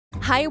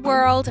Hi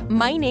world,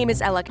 my name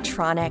is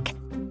Electronic.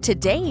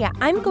 Today,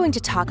 I'm going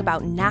to talk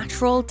about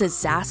natural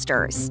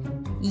disasters.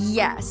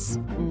 Yes,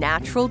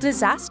 natural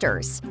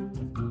disasters.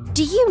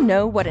 Do you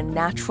know what a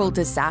natural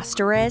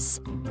disaster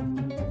is?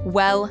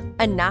 Well,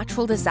 a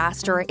natural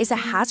disaster is a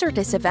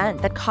hazardous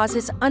event that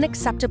causes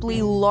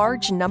unacceptably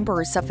large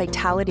numbers of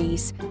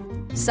fatalities.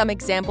 Some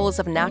examples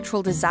of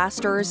natural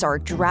disasters are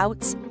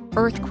droughts,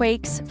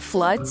 earthquakes,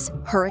 floods,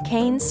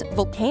 hurricanes,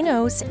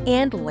 volcanoes,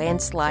 and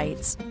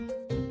landslides.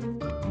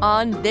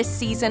 On this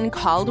season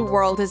called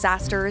World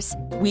Disasters,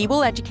 we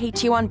will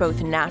educate you on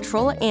both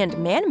natural and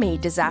man-made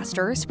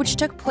disasters which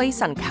took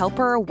place on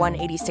ELPER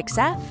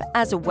 186F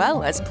as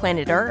well as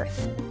planet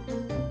Earth.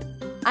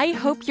 I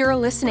hope you're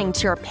listening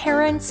to your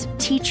parents,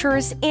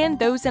 teachers, and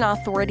those in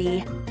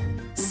authority.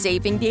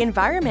 Saving the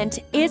environment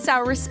is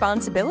our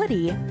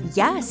responsibility,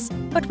 yes,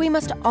 but we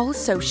must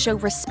also show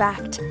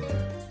respect.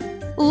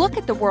 Look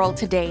at the world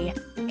today.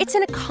 It's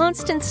in a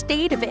constant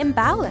state of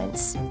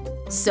imbalance.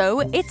 So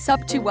it's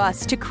up to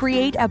us to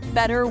create a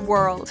better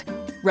world.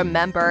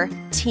 Remember,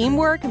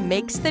 teamwork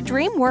makes the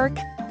dream work.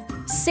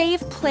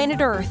 Save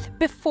planet Earth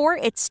before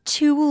it's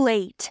too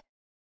late.